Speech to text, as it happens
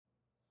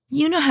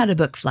You know how to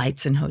book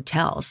flights and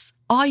hotels.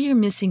 All you're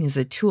missing is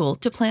a tool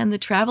to plan the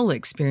travel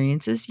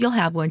experiences you'll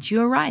have once you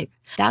arrive.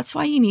 That's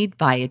why you need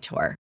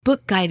Viator.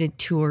 Book guided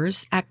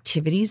tours,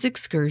 activities,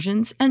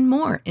 excursions, and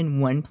more in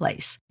one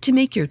place to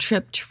make your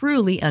trip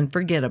truly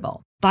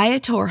unforgettable.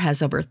 Viator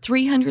has over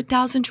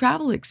 300,000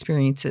 travel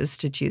experiences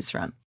to choose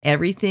from.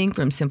 Everything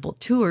from simple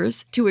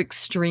tours to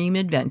extreme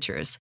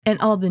adventures and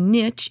all the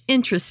niche,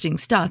 interesting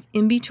stuff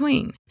in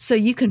between. So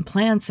you can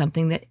plan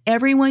something that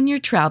everyone you're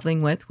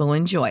traveling with will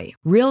enjoy.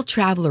 Real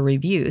traveler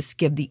reviews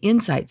give the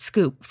inside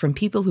scoop from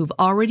people who've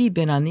already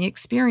been on the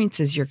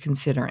experiences you're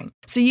considering.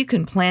 So you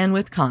can plan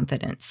with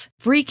confidence.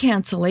 Free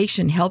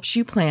cancellation helps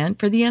you plan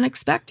for the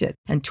unexpected.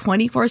 And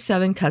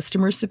 24/7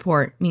 customer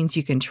support means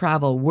you can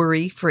travel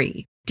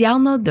worry-free.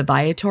 Download the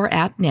Viator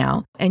app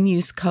now and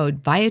use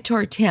code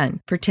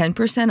Viator10 for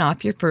 10%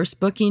 off your first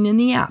booking in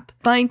the app.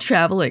 Find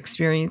travel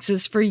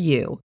experiences for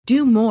you.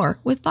 Do more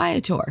with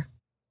Viator.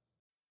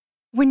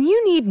 When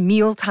you need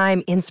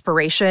mealtime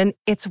inspiration,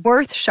 it's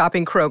worth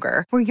shopping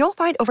Kroger, where you'll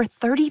find over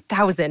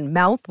 30,000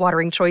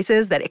 mouth-watering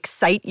choices that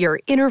excite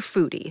your inner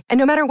foodie. And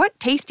no matter what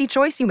tasty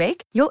choice you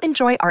make, you'll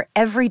enjoy our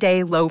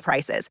everyday low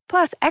prices,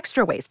 plus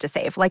extra ways to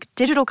save, like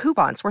digital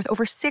coupons worth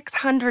over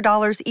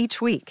 $600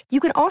 each week. You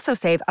can also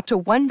save up to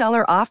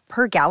 $1 off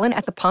per gallon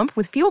at the pump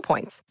with fuel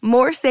points.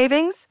 More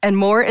savings and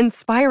more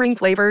inspiring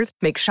flavors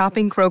make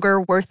shopping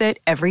Kroger worth it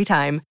every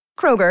time.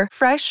 Kroger,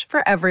 fresh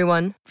for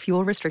everyone.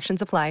 Fuel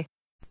restrictions apply.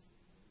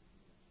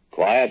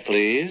 Quiet,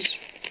 please.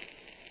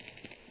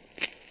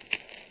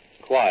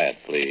 Quiet,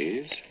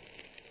 please.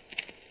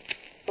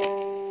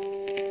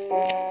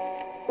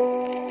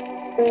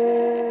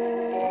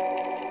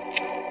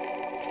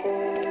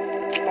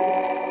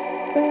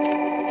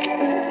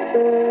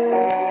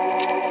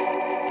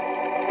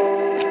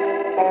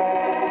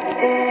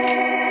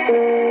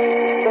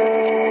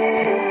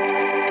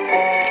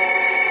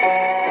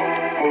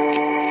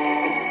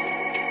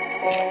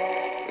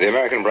 The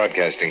American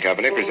Broadcasting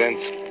Company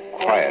presents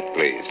Quiet,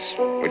 Please,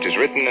 which is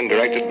written and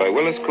directed by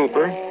Willis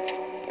Cooper,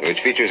 and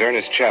which features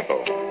Ernest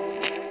Chappell.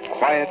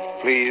 Quiet,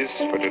 Please,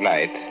 for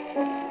tonight,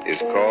 is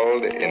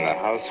called In the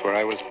House Where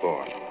I Was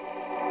Born.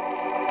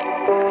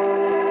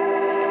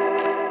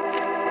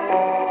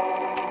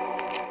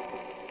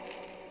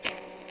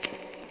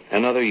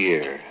 Another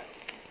year.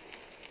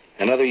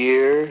 Another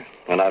year,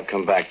 and I've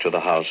come back to the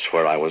house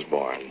where I was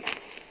born.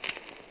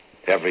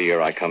 Every year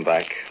I come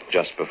back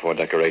just before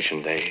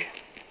Decoration Day.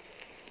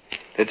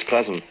 It's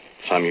pleasant.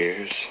 Some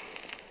years,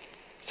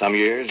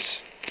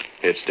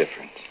 it's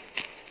different.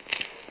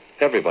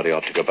 Everybody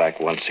ought to go back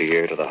once a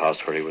year to the house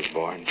where he was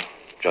born.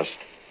 Just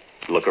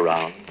look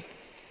around,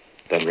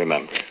 then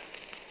remember,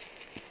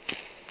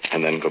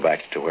 and then go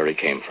back to where he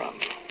came from.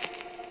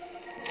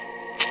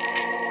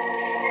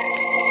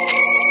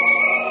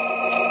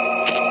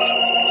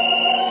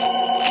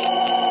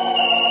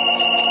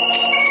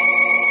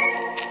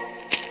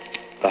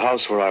 The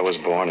house where I was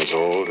born is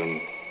old and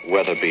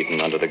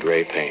weather-beaten under the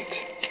gray paint.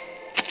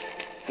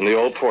 And the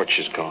old porch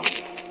is gone.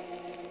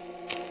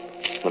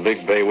 The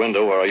big bay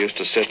window where I used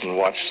to sit and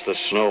watch the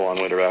snow on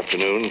winter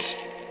afternoons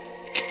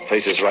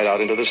faces right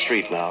out into the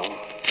street now.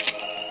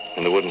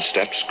 And the wooden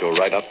steps go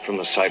right up from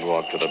the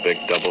sidewalk to the big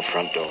double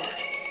front door.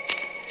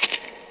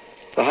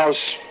 The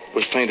house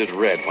was painted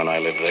red when I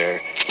lived there,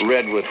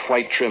 red with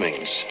white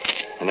trimmings.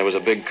 And there was a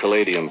big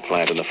caladium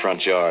plant in the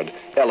front yard,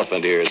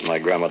 elephant ears, my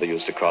grandmother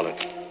used to call it.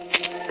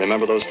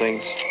 Remember those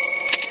things?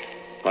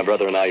 My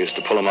brother and I used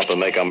to pull them up and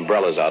make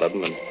umbrellas out of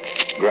them, and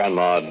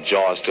Grandma'd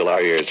jaw till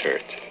our ears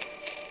hurt.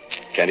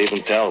 Can't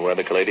even tell where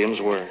the caladiums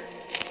were.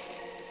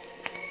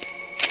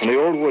 And the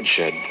old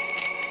woodshed,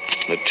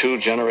 the 2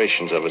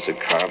 generations of us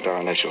had carved our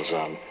initials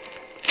on.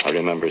 I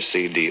remember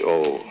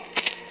CDO,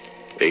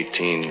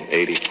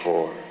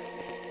 1884,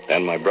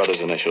 and my brother's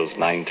initials,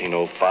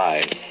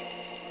 1905,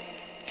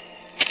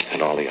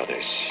 and all the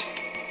others.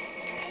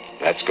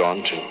 That's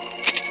gone, too.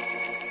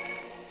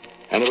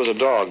 And there was a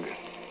dog,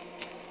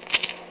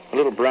 a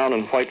little brown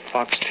and white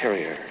fox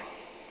terrier.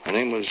 Her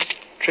name was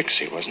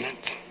Trixie, wasn't it?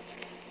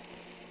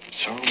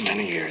 So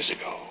many years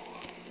ago.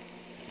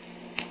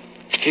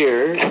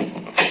 Here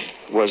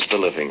was the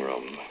living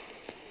room.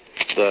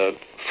 The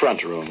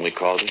front room, we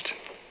called it.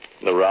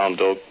 The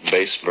round oak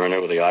base burner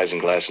with the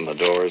isinglass in the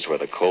doors where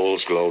the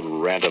coals glowed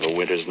red of a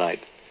winter's night.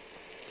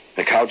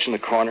 The couch in the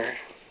corner.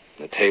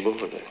 The table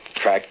with the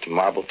cracked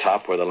marble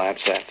top where the lamp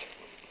sat.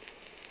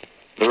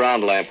 The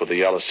round lamp with the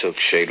yellow silk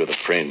shade with a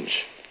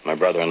fringe. My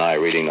brother and I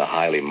reading the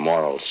highly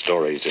moral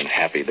stories in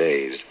happy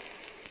days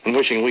and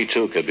wishing we,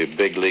 too, could be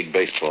big league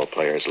baseball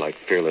players like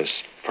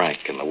Fearless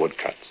Frank in the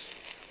Woodcuts.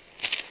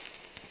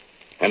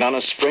 And on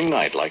a spring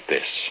night like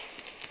this,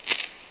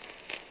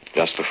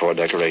 just before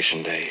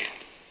Decoration Day,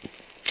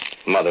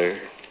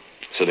 Mother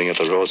sitting at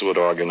the rosewood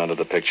organ under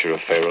the picture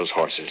of Pharaoh's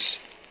horses,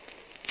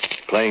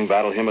 playing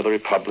Battle Hymn of the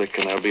Republic,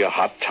 and there'll be a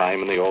hot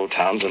time in the old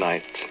town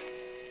tonight,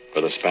 for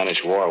the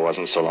Spanish War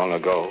wasn't so long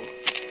ago.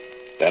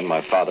 Then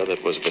my father,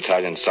 that was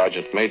battalion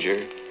sergeant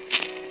major,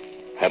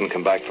 hadn't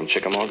come back from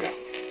Chickamauga.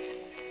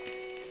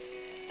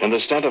 And the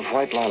scent of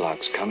white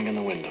lilacs coming in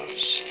the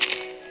windows.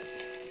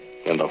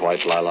 and the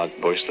white lilac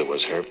bush that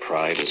was her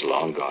pride is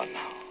long gone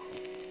now.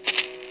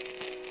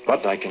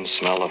 But I can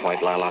smell the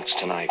white lilacs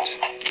tonight.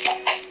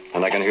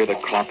 And I can hear the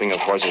clomping of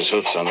horses'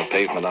 hoofs on the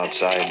pavement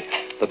outside,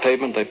 the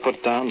pavement they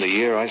put down the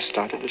year I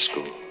started to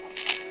school.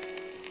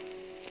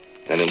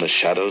 And in the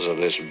shadows of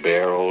this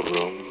bare old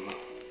room,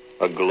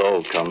 a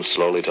glow comes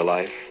slowly to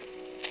life.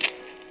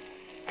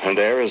 And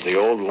there is the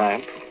old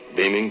lamp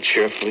beaming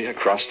cheerfully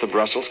across the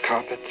Brussels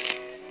carpet.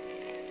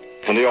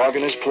 And the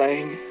organ is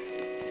playing.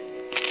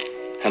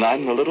 And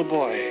I'm the little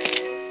boy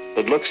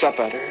that looks up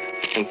at her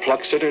and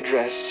plucks at her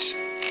dress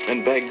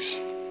and begs,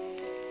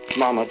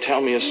 Mama,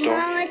 tell me a story.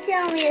 Mama,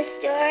 tell me a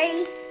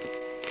story.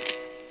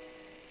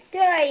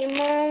 Story,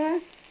 Mama.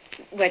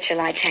 What shall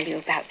I tell you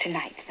about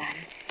tonight, son?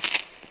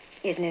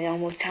 Isn't it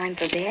almost time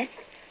for bed?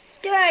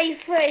 Story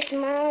first,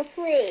 Mama,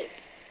 please.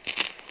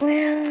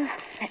 Well,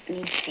 let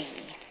me see.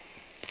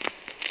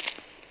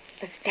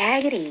 The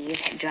stag at eve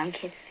had drunk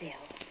his fill,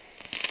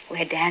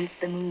 where danced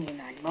the moon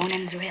on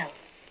Monan's rill,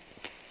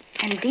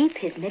 and deep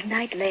his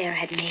midnight lair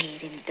had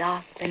made in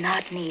dark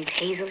Benotny's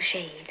hazel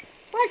shade.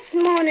 What's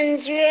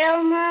Monan's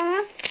rill,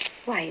 Mama?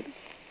 Why,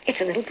 it's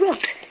a little brook,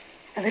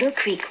 a little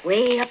creek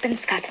way up in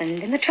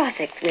Scotland in the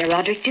Trossachs where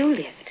Roderick Dhu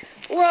lived.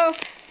 Well,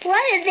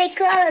 why did they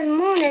call it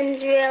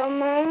Monan's rill,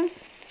 Mama?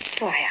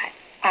 Why,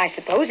 I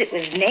suppose it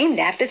was named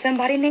after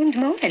somebody named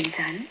Monan,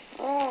 son.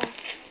 Oh.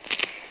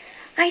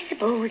 I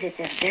suppose it's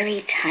a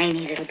very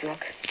tiny little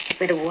brook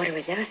where the water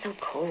is ever so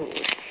cold,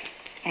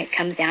 and it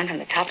comes down from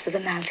the tops of the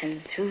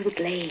mountains through the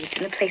glades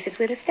and the places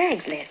where the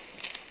stags live.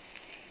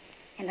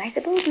 And I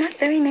suppose not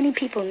very many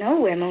people know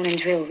where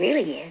Monan's rill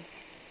really is,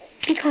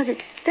 because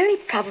it's very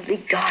probably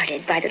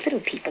guarded by the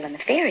little people and the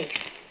fairies.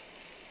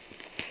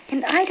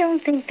 And I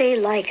don't think they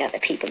like other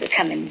people to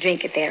come and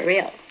drink at their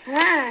rill.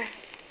 Ah.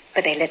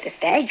 But they let the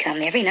stag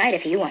come every night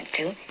if he wants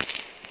to.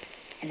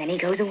 And then he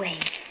goes away.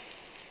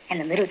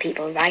 And the little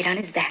people ride on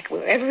his back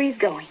wherever he's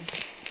going.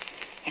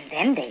 And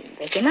then they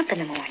wake him up in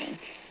the morning.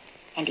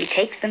 And he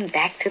takes them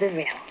back to the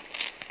rill.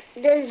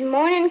 Does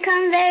Monan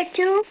come there,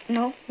 too?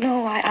 No,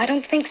 I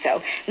don't think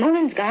so.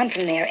 Monan's gone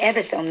from there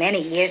ever so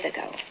many years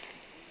ago.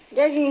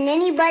 Doesn't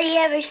anybody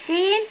ever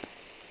see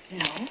him?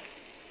 No.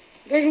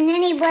 Doesn't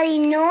anybody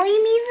know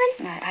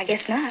him even? I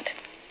guess not.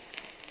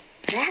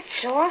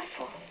 That's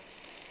awful.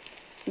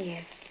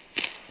 Yes,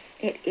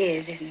 it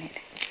is, isn't it?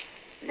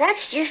 That's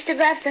just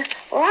about the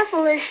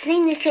awfulest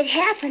thing that could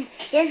happen,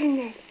 isn't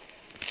it?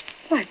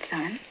 What,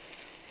 son?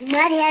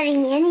 Not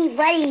having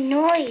anybody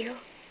know you.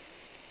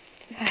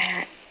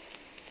 Why,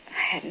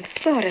 I hadn't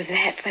thought of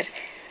that, but...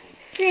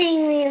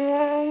 Sing me,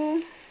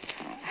 Mama.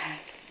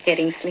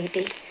 Getting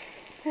sleepy?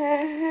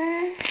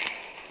 Uh-huh.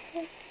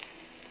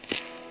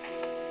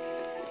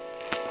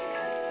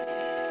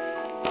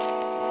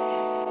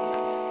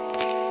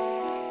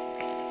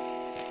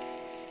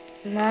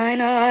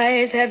 Mine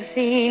eyes have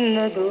seen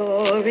the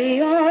glory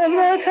of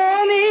the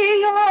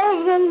coming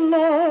of the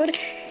Lord.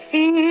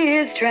 He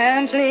is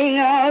trampling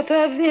out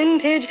the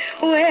vintage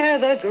where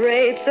the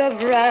grapes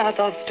of wrath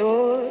are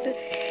stored.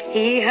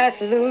 He hath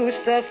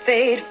loosed the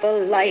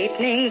fateful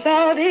lightnings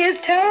of his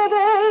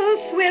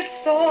terrible swift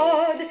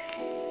sword.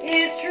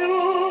 His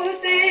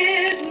truth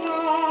is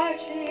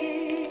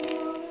marching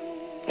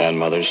on. And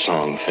Mother's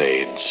song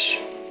fades.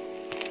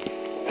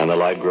 And the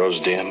light grows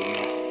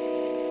dim.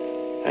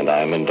 And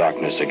I am in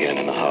darkness again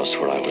in the house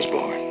where I was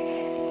born.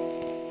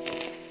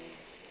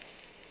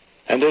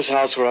 And this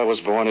house where I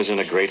was born is in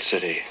a great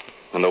city,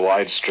 and the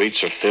wide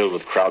streets are filled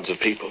with crowds of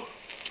people.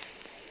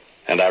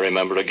 And I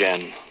remember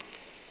again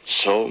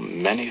so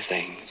many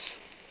things.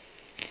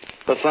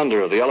 The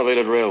thunder of the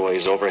elevated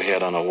railways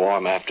overhead on a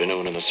warm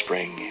afternoon in the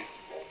spring,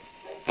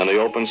 and the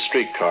open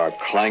streetcar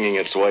clanging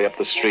its way up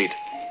the street,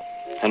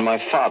 and my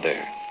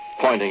father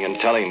pointing and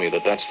telling me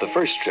that that's the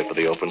first trip of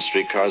the open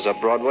streetcars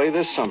up Broadway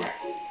this summer.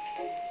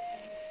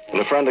 And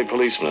a friendly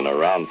policeman in a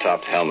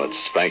round-topped helmet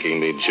spanking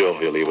me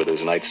jovially with his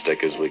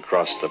nightstick as we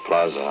crossed the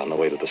plaza on the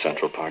way to the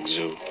Central Park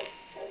Zoo.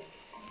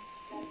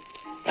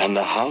 And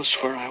the house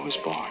where I was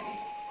born,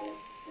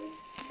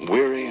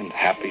 weary and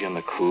happy in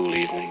the cool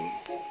evening,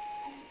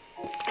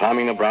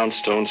 climbing the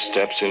brownstone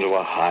steps into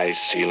a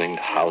high-ceilinged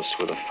house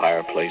with a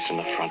fireplace in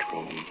the front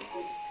room.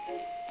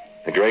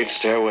 The great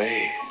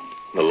stairway,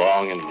 the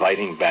long,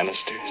 inviting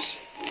banisters,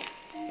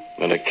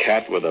 and a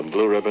cat with a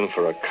blue ribbon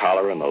for a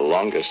collar and the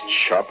longest,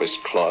 sharpest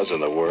claws in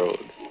the world.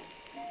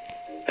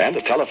 And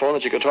a telephone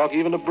that you could talk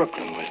even to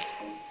Brooklyn with.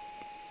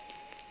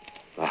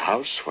 The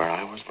house where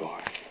I was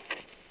born.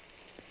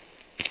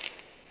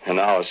 And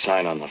now a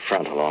sign on the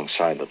front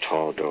alongside the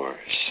tall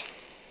doors.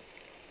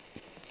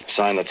 A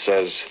sign that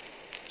says,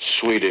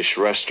 Swedish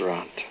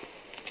Restaurant.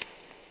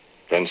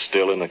 Then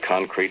still in the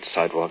concrete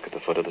sidewalk at the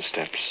foot of the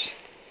steps,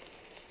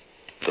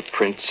 the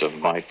prints of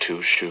my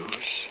 2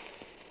 shoes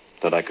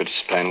that I could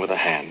span with a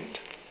hand,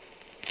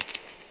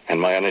 and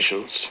my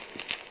initials,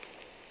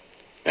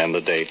 and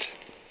the date,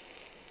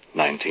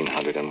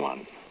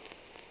 1901.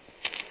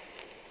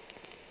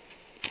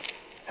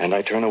 And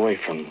I turn away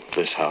from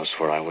this house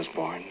where I was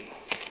born,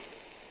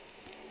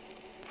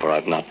 for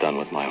I've not done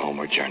with my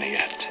homeward journey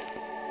yet.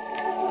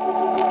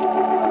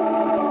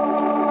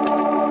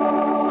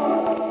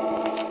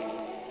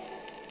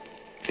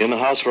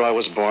 house where I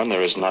was born,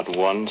 there is not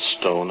one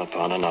stone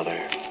upon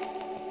another.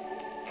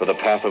 For the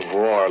path of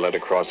war led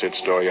across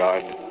its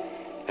dooryard,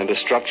 and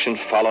destruction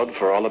followed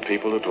for all the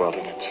people who dwelt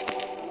in it.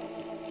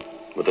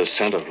 But the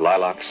scent of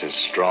lilacs is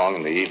strong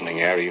in the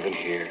evening air even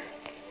here.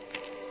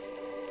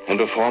 And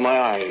before my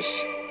eyes,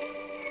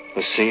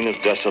 the scene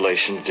of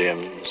desolation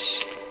dims,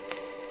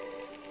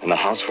 and the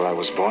house where I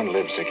was born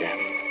lives again.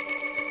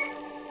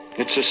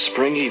 It's a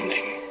spring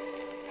evening,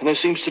 and there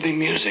seems to be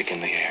music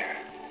in the air.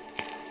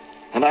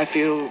 And I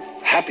feel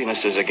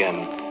happinesses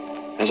again,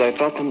 as I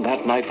felt them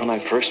that night when I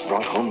first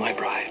brought home my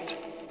bride.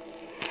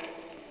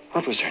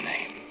 What was her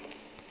name?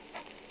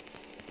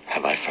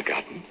 Have I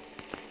forgotten?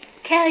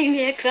 Carry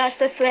me across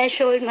the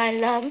threshold, my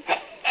love.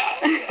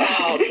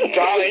 Oh,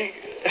 darling.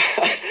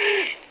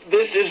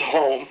 This is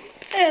home.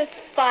 A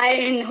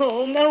fine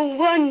home, a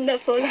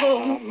wonderful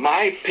home.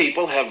 My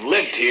people have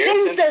lived here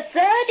Since the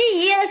 30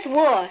 Years'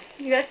 War.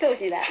 You have told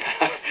me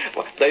that.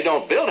 Well, they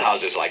don't build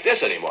houses like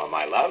this anymore,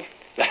 my love.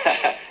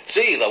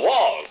 See, the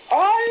walls.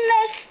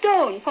 All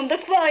stone from the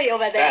quarry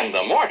over there. And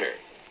the mortar.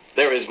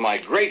 There is my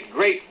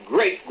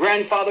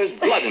great-great-great-grandfather's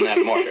blood in that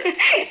mortar.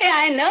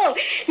 I know.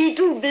 He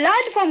drew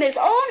blood from his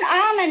own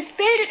arm and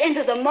spilled it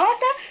into the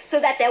mortar so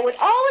that there would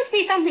always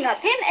be something of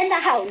him in the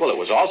house. Well, it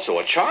was also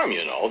a charm,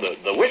 you know,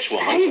 the witch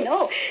woman. I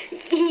know.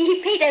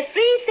 He paid us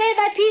 3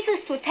 silver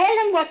pieces to tell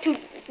him what to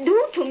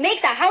do to make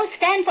the house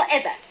stand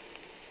forever.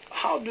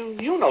 How do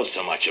you know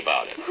so much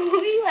about it?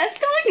 Oh, you have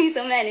told me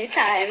so many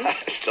times.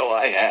 So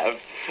I have.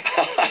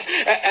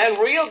 And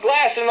real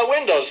glass in the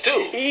windows,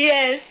 too.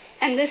 Yes.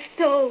 And the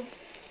stove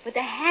with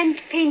the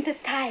hand-painted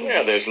tiles.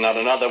 Yeah, there's not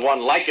another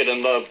one like it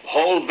in the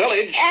whole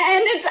village.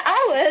 And it's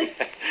ours.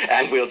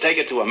 And we'll take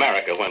it to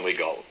America when we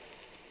go.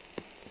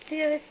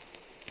 Dearest,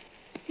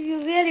 do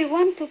you really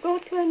want to go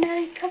to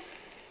America?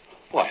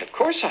 Why, of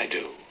course I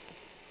do.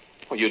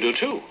 Well, you do,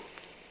 too.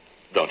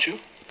 Don't you?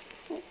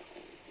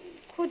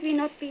 Could we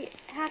not be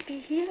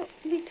happy here,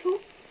 we two?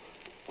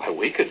 Why,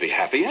 we could be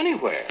happy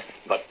anywhere.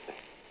 But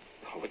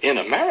in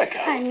America...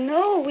 I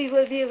know we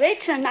will be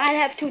rich, and I'll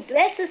have 2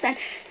 dresses, and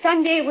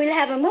someday we'll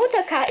have a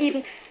motor car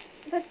even.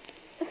 But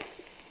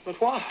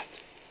what?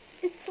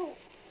 It's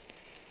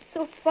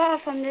so far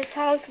from this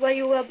house where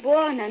you were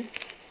born, and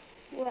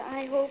where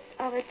I hope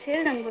our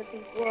children would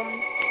be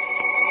born.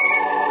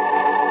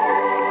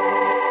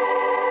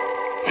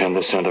 And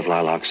the scent of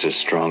lilacs is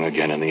strong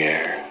again in the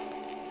air,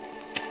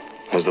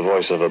 as the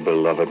voice of a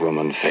beloved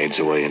woman fades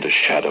away into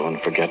shadow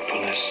and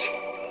forgetfulness.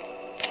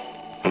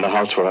 And the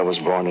house where I was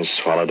born is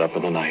swallowed up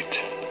in the night.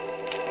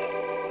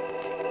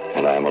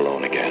 And I am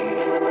alone again.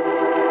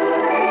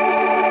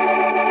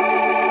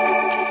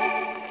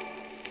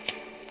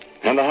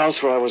 And the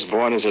house where I was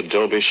born is a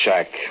adobe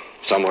shack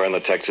somewhere in the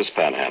Texas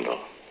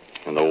Panhandle.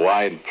 And the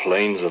wide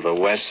plains of the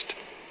West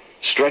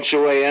stretch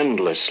away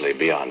endlessly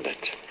beyond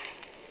it.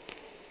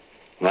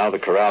 Now the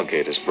corral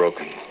gate is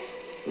broken.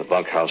 The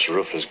bunkhouse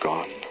roof is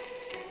gone.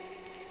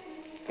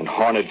 And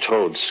horned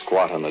toads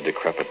squat on the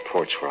decrepit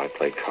porch where I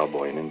played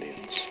cowboy and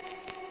Indians.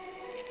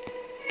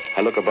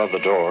 I look above the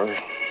door.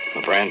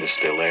 The brand is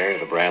still there,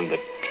 the brand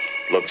that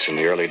looks in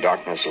the early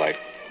darkness like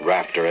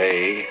Rafter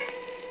A,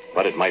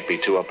 but it might be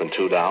 2 up and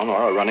 2 down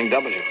or a running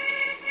W.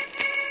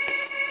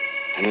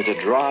 And there's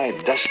a dry,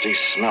 dusty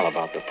smell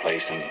about the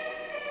place, and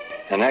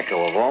an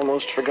echo of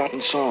almost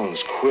forgotten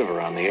songs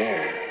quiver on the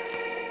air.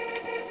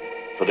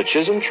 For the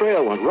Chisholm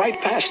Trail went right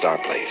past our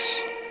place,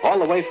 all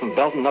the way from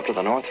Belton up to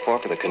the North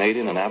Fork of the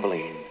Canadian and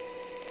Abilene.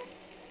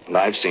 And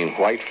I've seen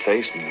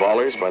white-faced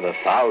ballers by the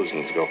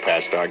thousands go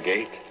past our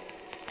gate.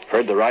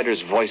 Heard the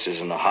riders' voices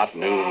in the hot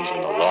noons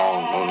and the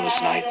long,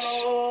 moonless nights.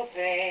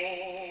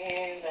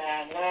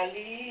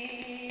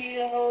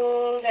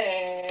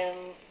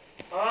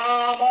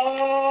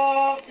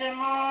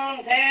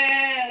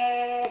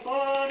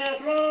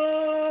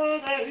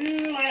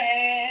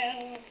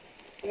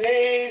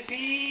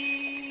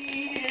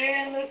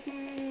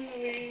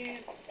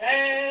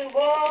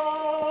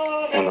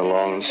 And the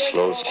long,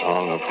 slow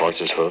song of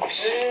horses' hoofs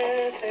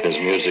is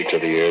music to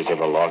the ears of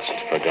a lost,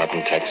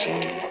 forgotten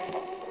Texan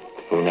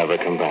who'll never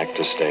come back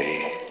to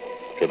stay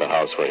to the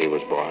house where he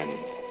was born.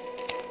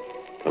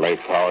 The late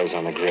flowers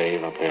on the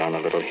grave up there on a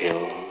little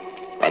hill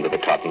under the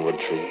cottonwood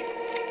tree.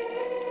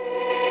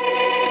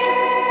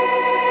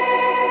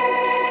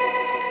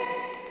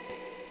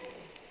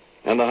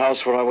 And the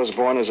house where I was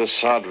born is a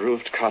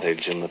sod-roofed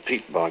cottage in the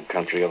peat bog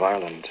country of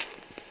Ireland.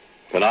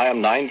 And I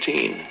am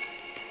 19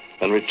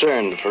 and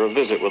returned for a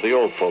visit with the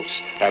old folks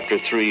after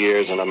 3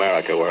 years in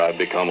America where I've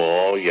become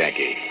all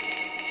Yankee.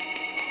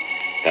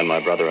 And my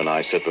brother and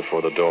I sit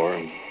before the door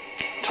and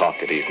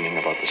talk at evening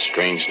about the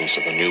strangeness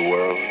of the new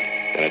world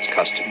and its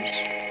customs,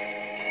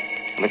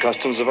 and the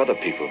customs of other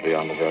people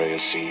beyond the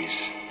various seas.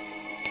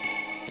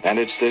 And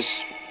it's this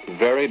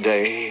very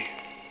day,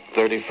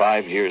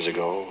 35 years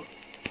ago,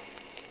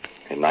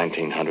 in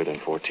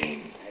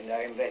 1914. And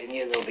I'm betting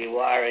you there'll be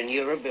war in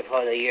Europe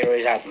before the year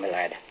is out, my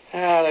lad.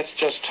 That's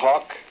just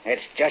talk.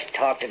 It's just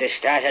talk that has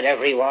started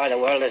every war the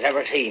world has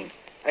ever seen.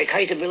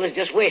 Al-Qaeda Bill is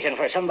just waiting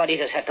for somebody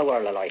to set the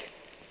world alight.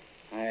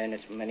 And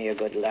it's many a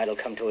good lad will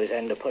come to his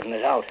end of putting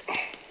it out.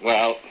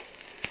 Well,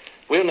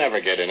 we'll never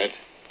get in it.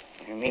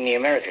 You mean the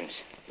Americans?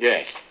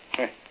 Yes.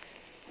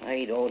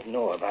 I don't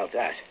know about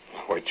that.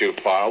 We're too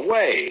far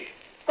away.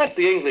 Let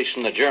the English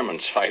and the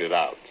Germans fight it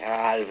out.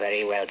 All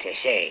very well to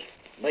say.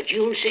 But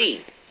you'll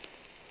see.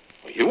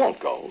 Well, you won't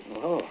go.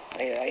 Oh,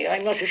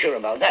 I'm not so sure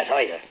about that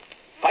either.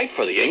 Fight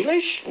for the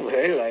English?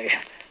 Well,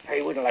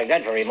 I wouldn't like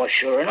that very much,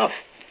 sure enough.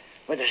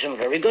 But there's some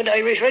very good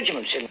Irish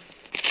regiments in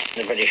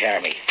the British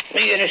Army. The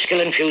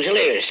Enniskillen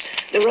Fusiliers,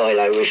 the Royal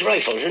Irish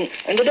Rifles,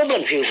 and the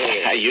Dublin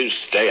Fusiliers. You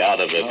stay out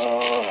of it.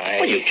 Oh,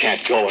 Well, you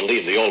can't go and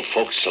leave the old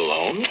folks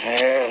alone.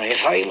 Well,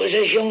 if I was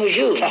as young as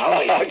you now,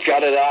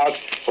 Cut it out.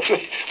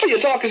 Well, you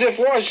talk as if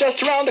war's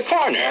just around the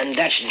corner. And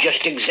that's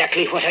just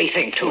exactly what I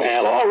think, too.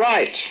 Well, all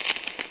right.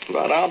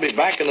 But I'll be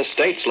back in the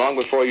States long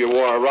before your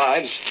war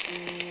arrives.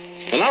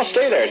 And I'll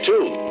stay there,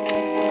 too.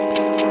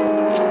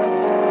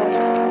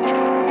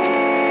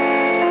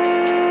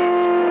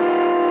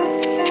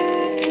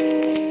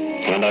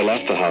 And I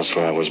left the house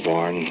where I was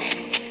born,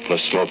 the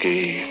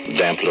smoky,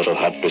 damp little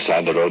hut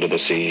beside the road to the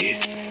sea.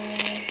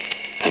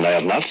 And I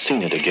have not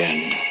seen it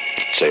again,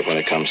 save when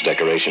it comes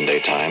Decoration Day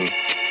time,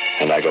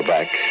 and I go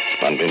back,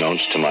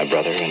 unbeknownst to my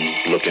brother,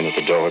 and look in at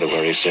the door to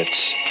where he sits,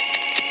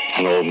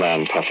 an old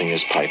man puffing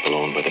his pipe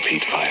alone by the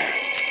peat fire.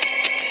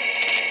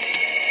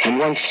 And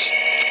once,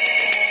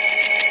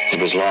 it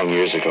was long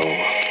years ago,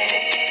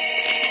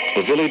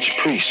 the village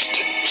priest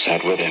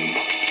sat with him,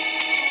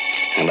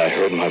 and I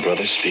heard my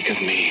brother speak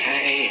of me.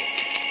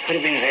 It could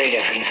have been very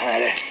different,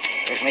 Father,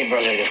 if my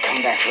brother had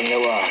come back from the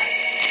war.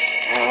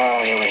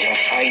 Oh, he was a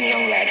fine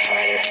young lad,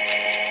 Father.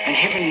 And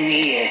him and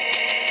me,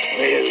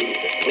 well,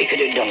 we could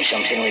have done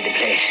something with the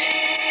place.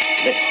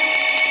 But,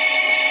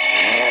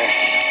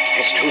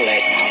 it's too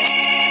late now.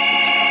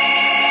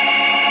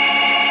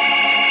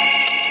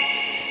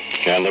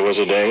 And there was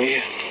a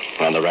day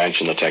on the ranch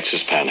in the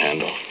Texas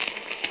Panhandle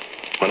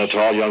when a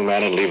tall young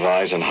man in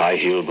Levi's and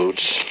high-heeled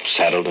boots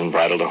saddled and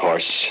bridled a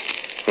horse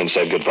and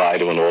said goodbye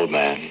to an old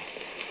man,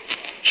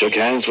 shook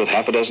hands with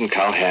half a dozen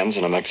cowhands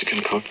and a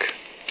Mexican cook,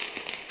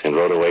 and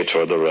rode away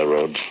toward the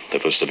railroad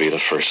that was to be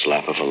the first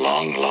lap of a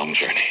long, long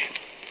journey.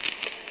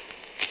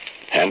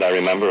 And I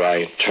remember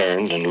I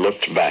turned and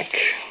looked back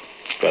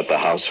at the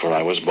house where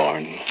I was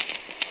born,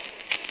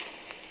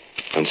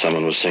 and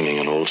someone was singing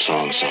an old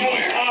song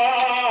somewhere.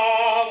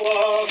 I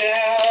walked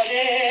out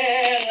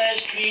in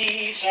the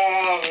streets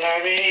of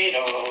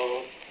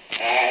Laredo,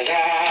 as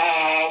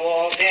I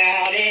walked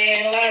out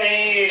in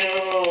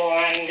Laredo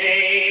one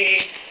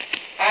day,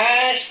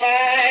 I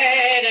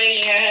spied a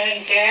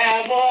young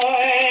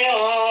cowboy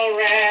all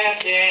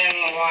wrapped in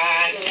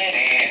white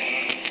linen,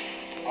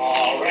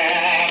 all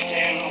wrapped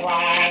in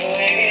white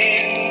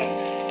linen,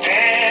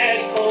 as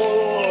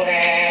cold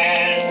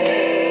as the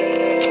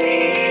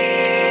sea.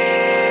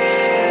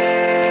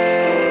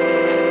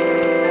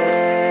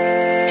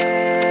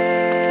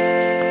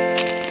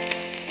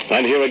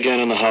 And here again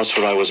in the house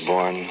where I was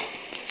born,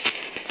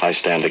 I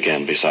stand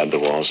again beside the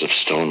walls of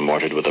stone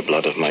mortared with the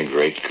blood of my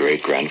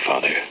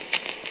great-great-grandfather.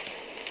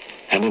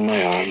 And in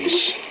my arms,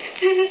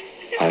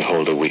 I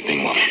hold a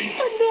weeping woman.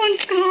 Oh,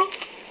 don't go.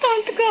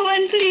 Don't go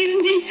and leave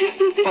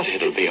me. But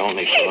it'll be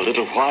only for a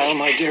little while,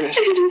 my dearest.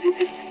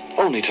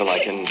 Only till I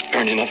can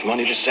earn enough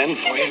money to send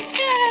for you.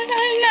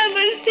 I'll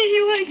never see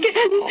you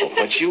again. Oh,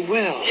 but you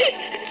will.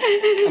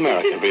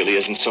 America really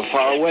isn't so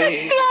far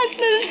away. Across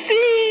the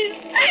sea.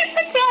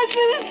 Across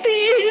the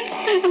sea.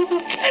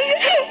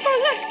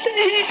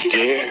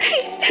 Dear,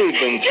 we've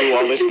been through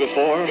all this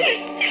before.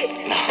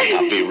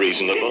 Now, be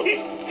reasonable.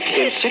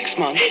 In 6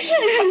 months,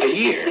 a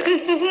year.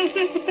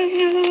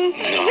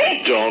 No,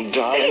 don't,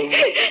 darling.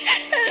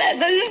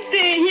 Let us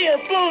stay here,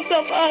 both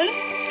of us.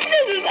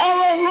 This is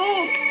our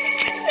home.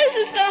 This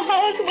is the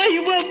house where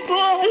you were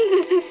born.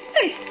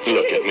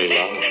 Look at me,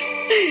 love.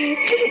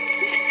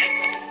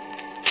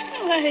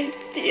 My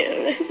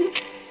dear.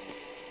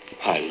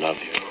 I love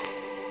you.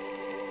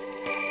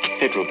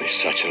 It will be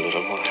such a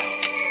little while.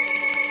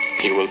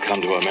 You will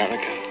come to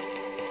America,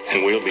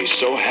 and we'll be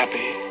so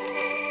happy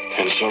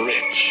and so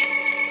rich.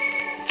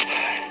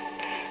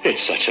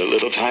 It's such a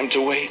little time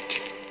to wait.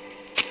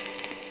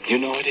 You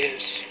know it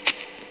is.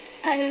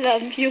 I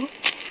love you.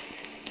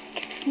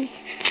 Kiss me.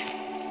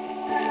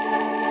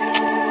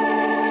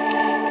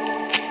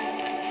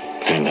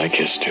 And I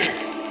kissed her.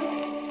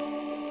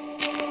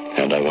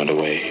 And I went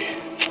away.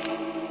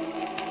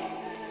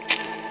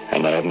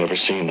 And I have never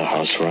seen the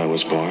house where I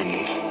was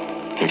born,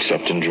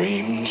 except in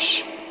dreams.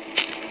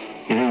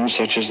 Dreams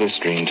such as this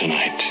dream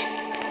tonight,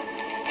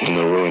 when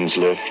the ruins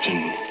lift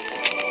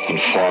and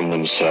form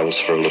themselves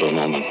for a little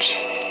moment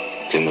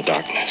in the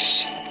darkness.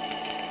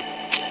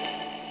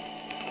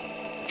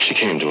 She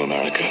came to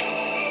America.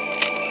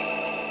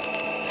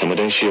 And the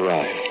day she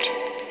arrived,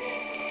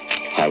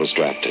 I was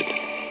drafted.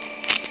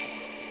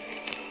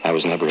 I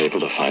was never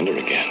able to find her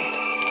again.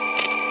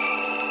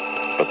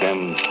 But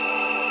then,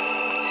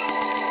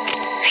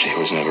 she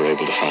was never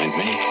able to find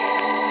me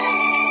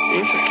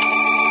either.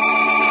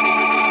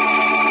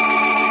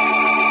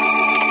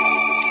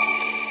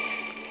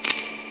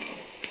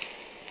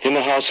 In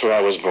the house where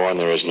I was born,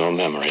 there is no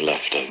memory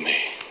left of me.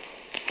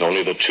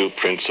 Only the 2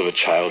 prints of a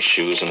child's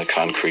shoes in the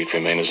concrete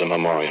remain as a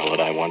memorial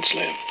that I once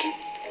lived.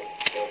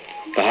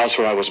 The house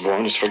where I was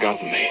born has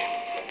forgotten me.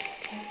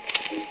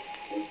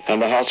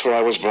 And the house where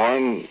I was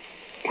born,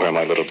 where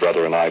my little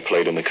brother and I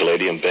played in the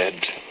Caladium bed,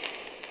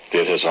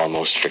 it has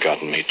almost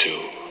forgotten me,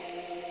 too.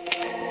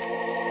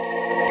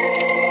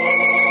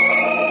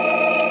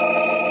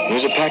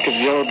 There's a pack of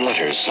yellowed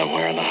letters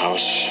somewhere in the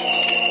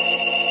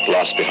house.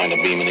 Lost behind a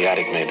beam in the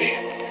attic,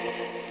 maybe.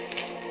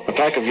 A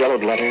pack of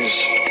yellowed letters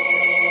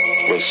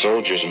with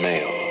soldier's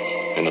mail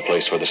in the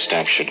place where the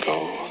stamp should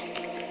go.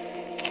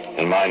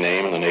 And my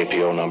name and an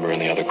APO number in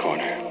the other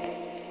corner.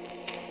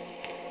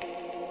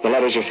 The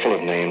letters are full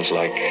of names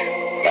like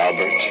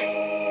Albert,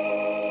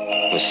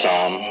 the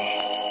Somme,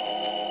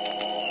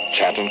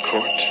 Chatham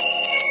Court,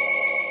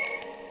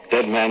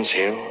 Dead Man's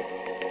Hill,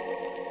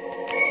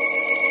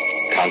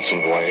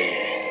 Consenvoy,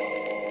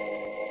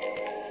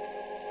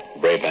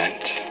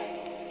 Brabant.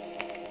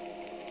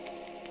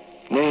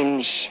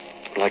 Names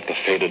like the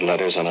faded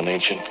letters on an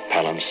ancient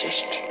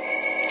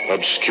palimpsest,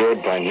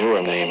 obscured by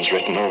newer names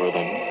written over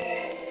them.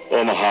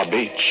 Omaha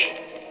Beach,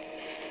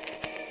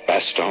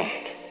 Bastogne,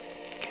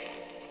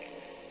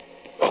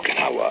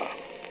 Okinawa.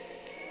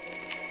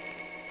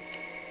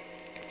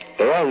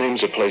 They're all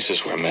names of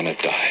places where men have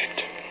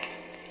died.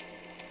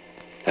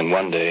 And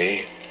one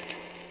day,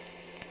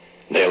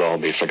 they'll all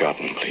be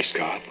forgotten, please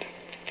God.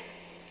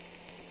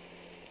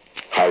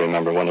 I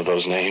remember one of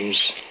those names,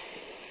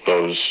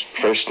 those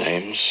first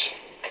names.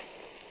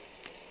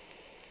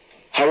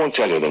 I won't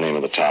tell you the name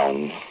of the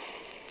town.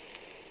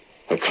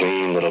 A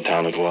clean little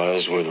town it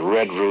was, with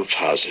red-roofed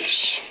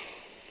houses.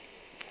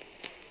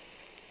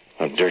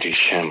 A dirty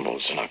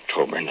shambles in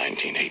October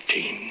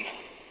 1918.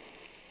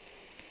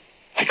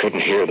 I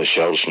couldn't hear the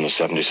shells from the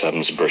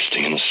 77s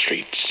bursting in the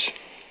streets.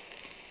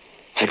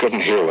 I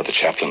couldn't hear what the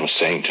chaplain was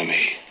saying to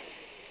me.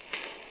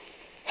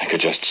 I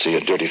could just see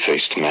a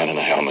dirty-faced man in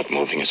a helmet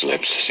moving his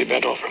lips as he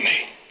bent over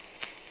me.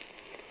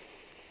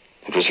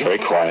 It was very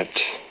quiet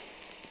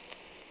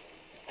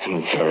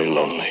and very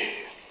lonely.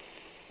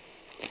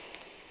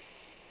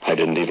 I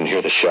didn't even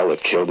hear the shell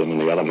that killed him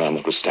and the other man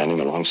that was standing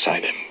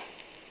alongside him.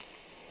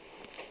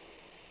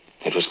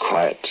 It was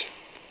quiet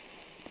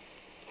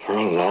for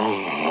a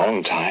long,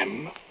 long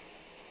time.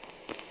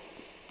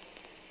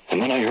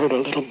 And then I heard a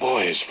little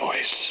boy's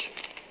voice.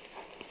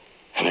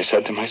 And I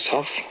said to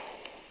myself,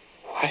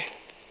 why,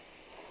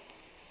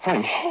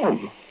 I'm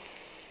home.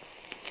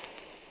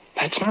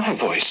 That's my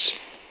voice.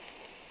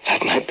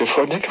 That night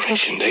before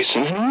Decoration Day so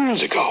many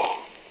years ago.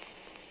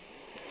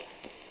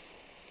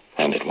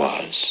 And it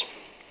was.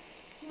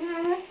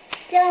 Mama,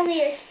 tell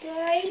me a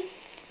story.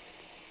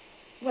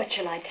 What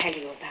shall I tell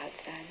you about,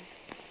 son?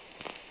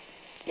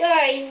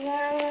 Story,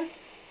 Mama.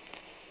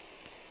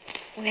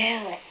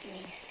 Well, let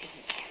me see.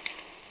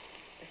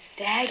 The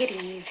stag at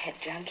eve had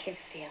drunk his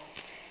fill,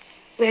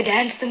 where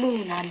danced the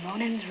moon on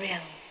Monan's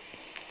rill,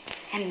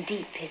 and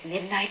deep his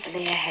midnight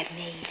lair had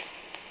made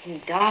in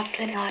dark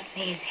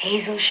Glenotney's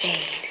hazel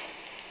shade.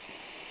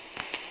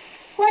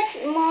 What's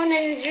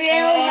Monan's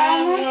rill,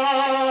 Mama?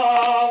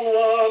 I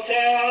walked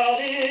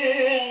out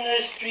in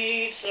the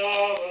streets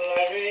of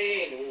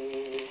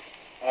Laredo,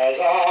 as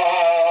I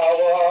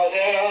walked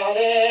out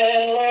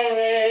in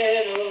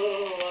Laredo.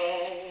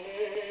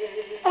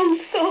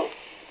 Uncle,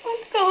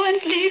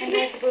 and leave me. And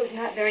I suppose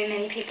not very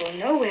many people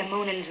know where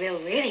Monan's rill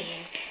really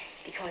is,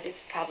 because it's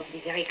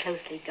probably very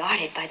closely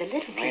guarded by the little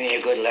people. Many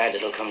a good lad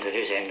that'll come to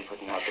this end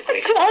putting out the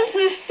creek. Across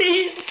the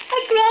seas.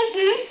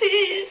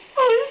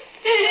 Oh,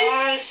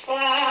 I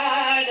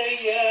spied a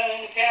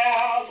young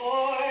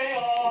cowboy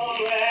all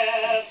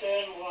wrapped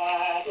in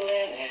white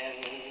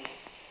linen,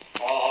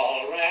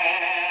 all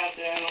wrapped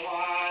in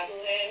white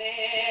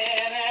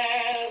linen,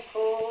 as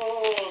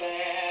cold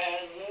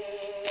as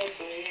the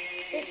sea.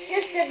 It's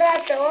just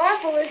about the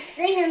awfulest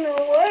thing in the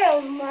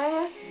world,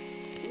 Mama.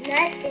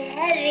 Not to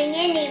having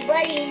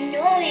anybody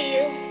know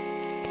you.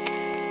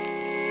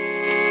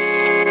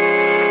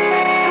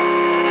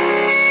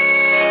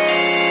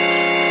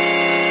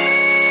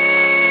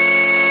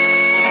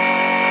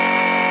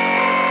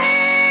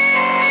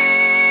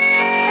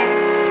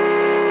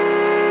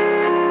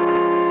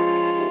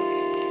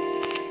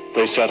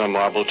 They set a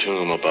marble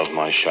tomb above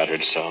my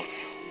shattered self,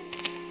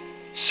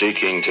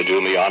 seeking to do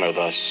me honor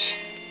thus,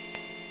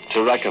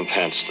 to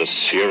recompense the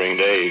searing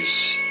days,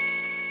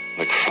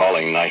 the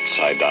crawling nights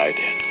I died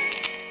in.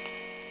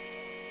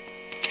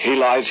 He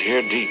lies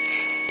here deep,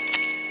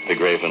 the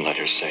graven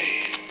letters say.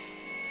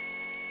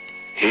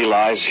 He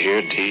lies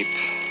here deep,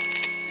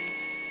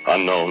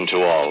 unknown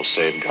to all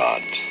save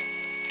God.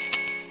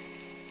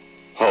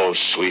 Oh,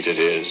 sweet it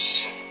is,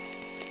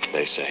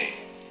 they say.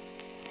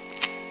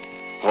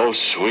 Oh,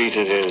 sweet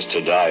it is to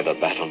die the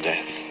battle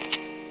death.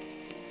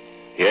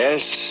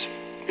 Yes,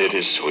 it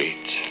is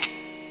sweet.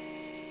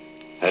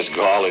 As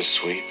gall is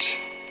sweet,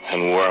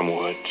 and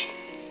wormwood,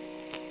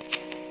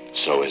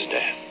 so is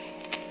death.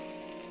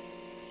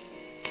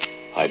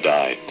 I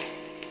died.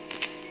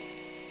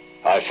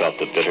 I felt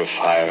the bitter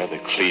fire, the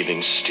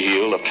cleaving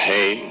steel, the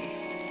pain.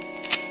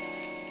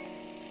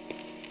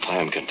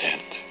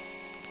 content.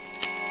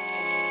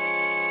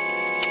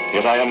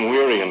 Yet I am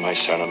weary in my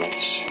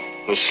sentiments.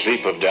 The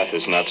sleep of death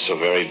is not so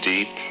very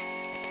deep.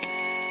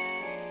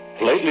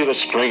 Lately the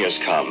spring has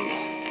come,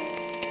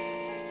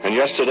 and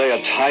yesterday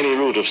a tiny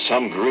root of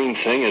some green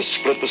thing has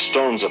split the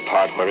stones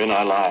apart wherein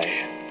I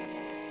lie.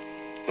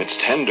 Its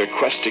tender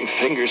questing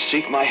fingers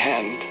seek my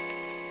hand,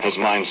 as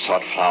mine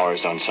sought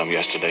flowers on some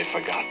yesterday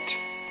forgot.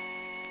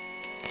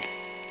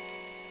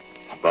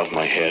 Above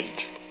my head,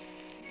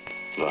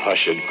 the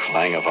hushed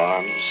clang of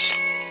arms,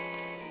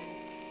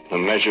 the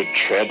measured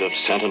tread of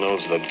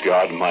sentinels that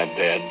guard my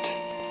bed,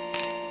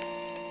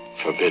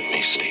 forbid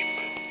me sleep.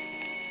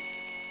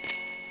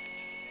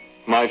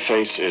 My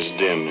face is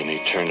dim in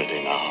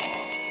eternity now,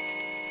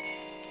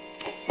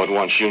 but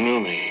once you knew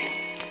me.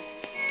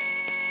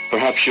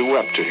 Perhaps you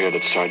wept to hear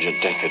that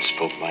Sergeant Deckard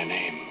spoke my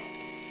name.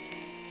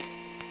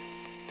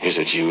 Is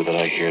it you that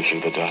I hear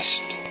through the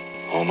dust,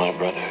 oh my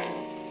brother?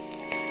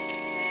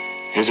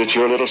 Is it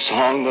your little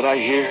song that I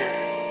hear,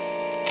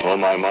 oh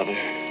my mother?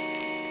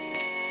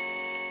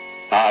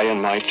 I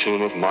in my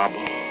tomb of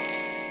marble,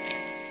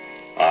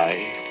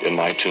 I in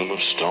my tomb of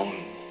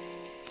stone.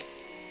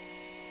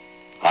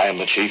 I am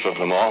the chief of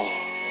them all.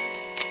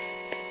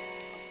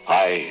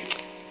 I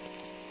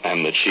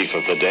am the chief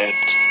of the dead.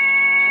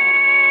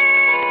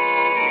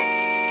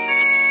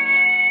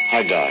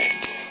 I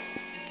died,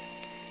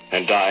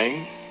 and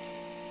dying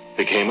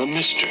became a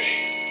mystery.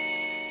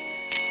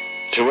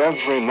 To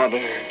every mother,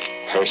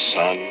 her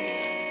son.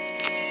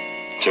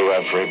 To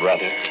every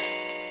brother,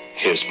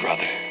 his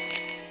brother.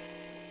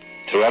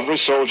 To every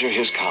soldier,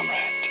 his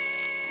comrade.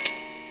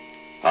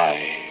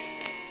 I,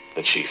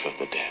 the chief of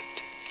the dead.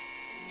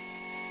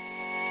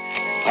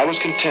 I was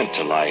content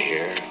to lie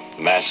here,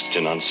 masked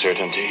in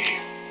uncertainty,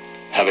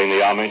 having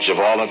the homage of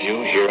all of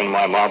you here in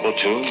my marble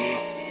tomb.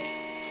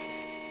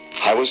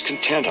 I was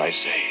content, I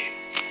say.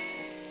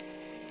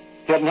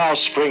 Yet now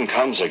spring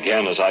comes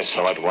again as I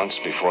saw it once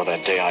before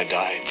that day I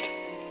died.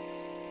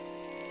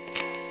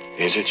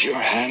 Is it your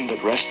hand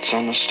that rests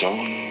on the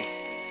stone,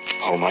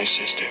 oh my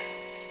sister?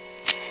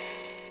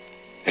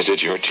 Is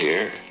it your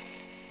tear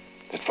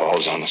that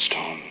falls on the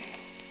stone,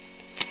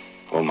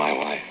 oh my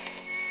wife?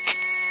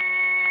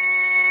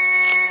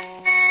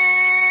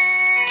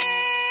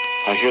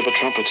 I hear the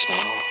trumpets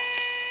now.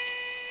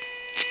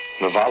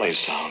 The volleys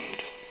sound.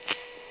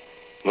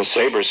 The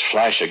sabers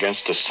flash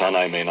against a sun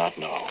I may not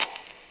know.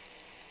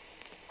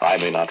 I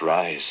may not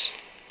rise.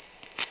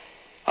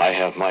 I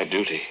have my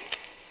duty.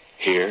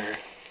 Here,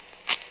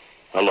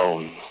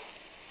 alone.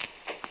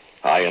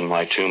 I in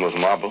my tomb of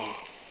marble.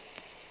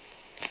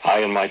 I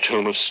in my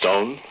tomb of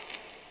stone.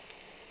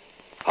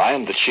 I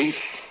am the chief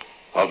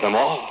of them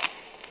all.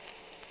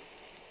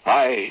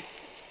 I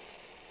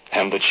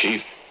am the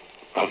chief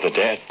of the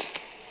dead.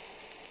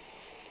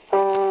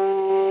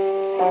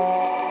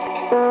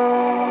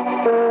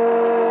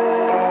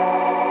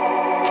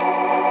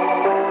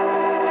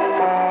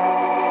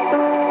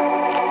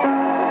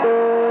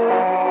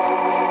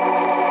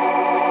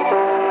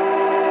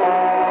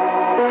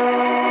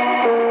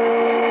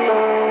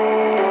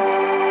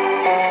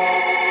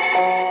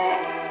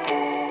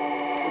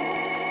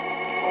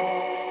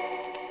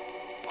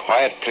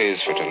 Quiet Please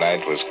for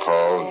tonight was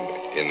called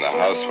In the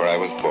House Where I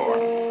Was Born.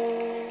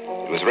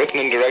 It was written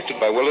and directed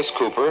by Willis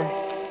Cooper,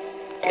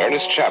 and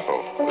Ernest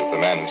Chappell was the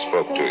man who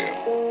spoke to you.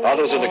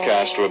 Others of the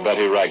cast were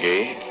Betty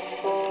Raggi,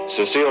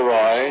 Cecile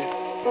Roy,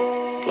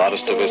 Lotta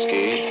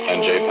Stavisky,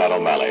 and J. Pat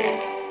O'Malley.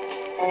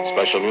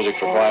 Special music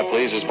for Quiet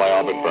Please is by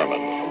Albert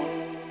Berman.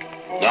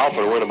 Now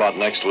for a word about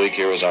next week,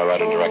 here is our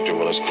writer-director,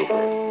 Willis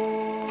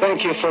Cooper.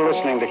 Thank you for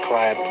listening to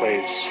Quiet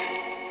Please.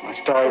 My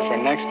story for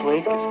next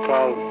week is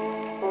called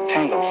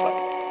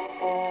Tanglefoot.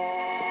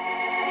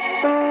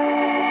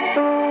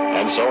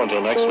 And so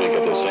until next week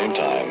at the same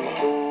time,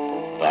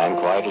 I'm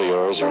quietly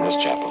yours,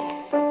 Ernest Chappell.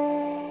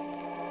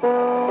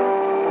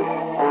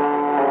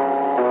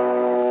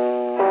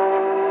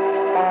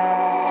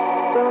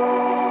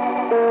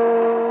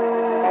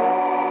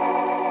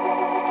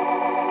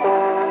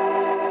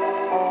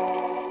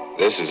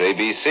 This is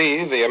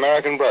ABC, the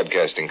American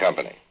Broadcasting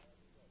Company.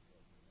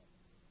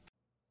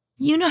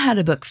 You know how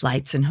to book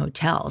flights and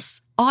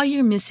hotels. All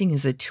you're missing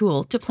is a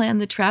tool to plan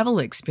the travel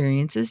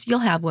experiences you'll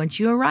have once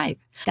you arrive.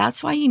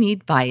 That's why you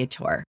need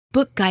Viator.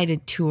 Book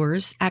guided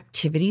tours,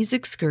 activities,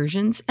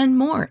 excursions, and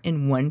more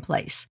in one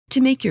place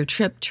to make your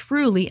trip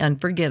truly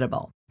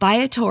unforgettable.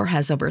 Viator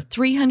has over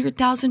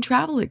 300,000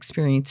 travel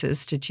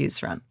experiences to choose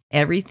from.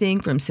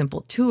 Everything from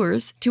simple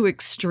tours to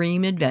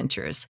extreme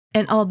adventures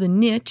and all the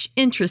niche,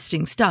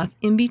 interesting stuff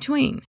in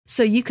between.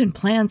 So you can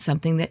plan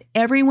something that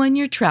everyone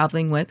you're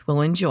traveling with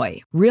will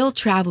enjoy. Real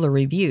traveler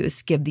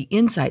reviews give the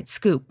inside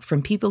scoop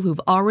from people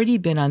who've already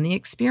been on the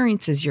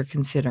experiences you're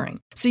considering.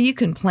 So you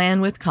can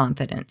plan with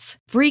confidence.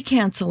 Free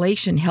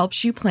cancellation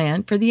helps you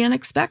plan for the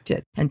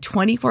unexpected. And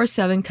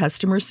 24/7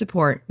 customer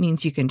support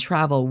means you can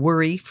travel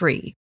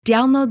worry-free.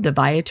 Download the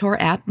Viator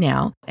app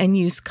now and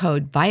use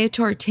code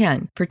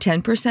Viator10 for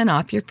 10%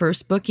 off your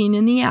first booking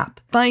in the app.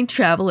 Find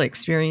travel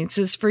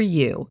experiences for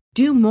you.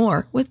 Do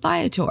more with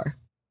Viator.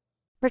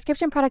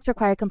 Prescription products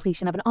require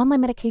completion of an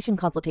online medication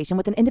consultation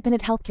with an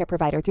independent healthcare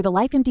provider through the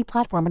LifeMD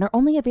platform and are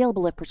only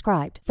available if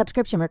prescribed.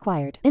 Subscription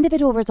required.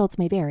 Individual results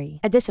may vary.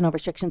 Additional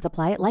restrictions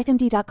apply at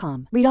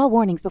lifemd.com. Read all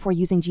warnings before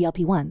using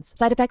GLP-1s.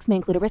 Side effects may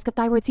include a risk of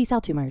thyroid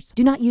C-cell tumors.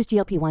 Do not use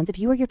GLP-1s if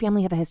you or your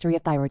family have a history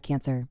of thyroid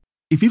cancer.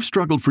 If you've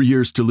struggled for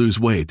years to lose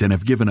weight and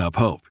have given up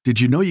hope, did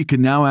you know you can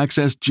now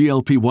access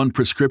GLP-1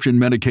 prescription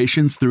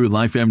medications through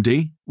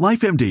LifeMD?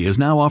 LifeMD is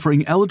now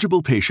offering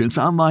eligible patients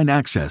online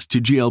access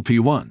to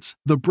GLP-1s,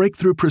 the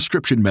breakthrough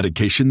prescription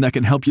medication that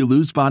can help you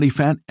lose body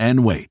fat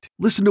and weight.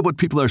 Listen to what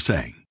people are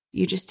saying.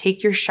 You just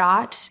take your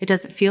shot. It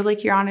doesn't feel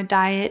like you're on a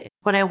diet.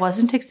 What I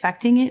wasn't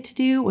expecting it to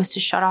do was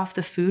to shut off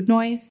the food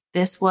noise.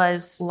 This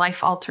was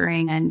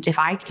life-altering, and if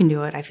I can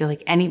do it, I feel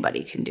like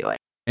anybody can do it.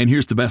 And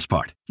here's the best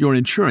part. Your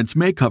insurance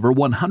may cover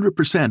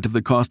 100% of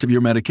the cost of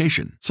your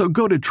medication. So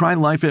go to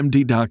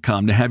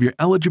TryLifeMD.com to have your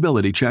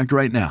eligibility checked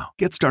right now.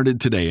 Get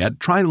started today at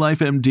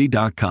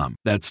TryLifeMD.com.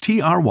 That's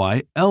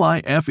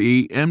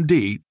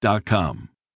TryLifeMD.com.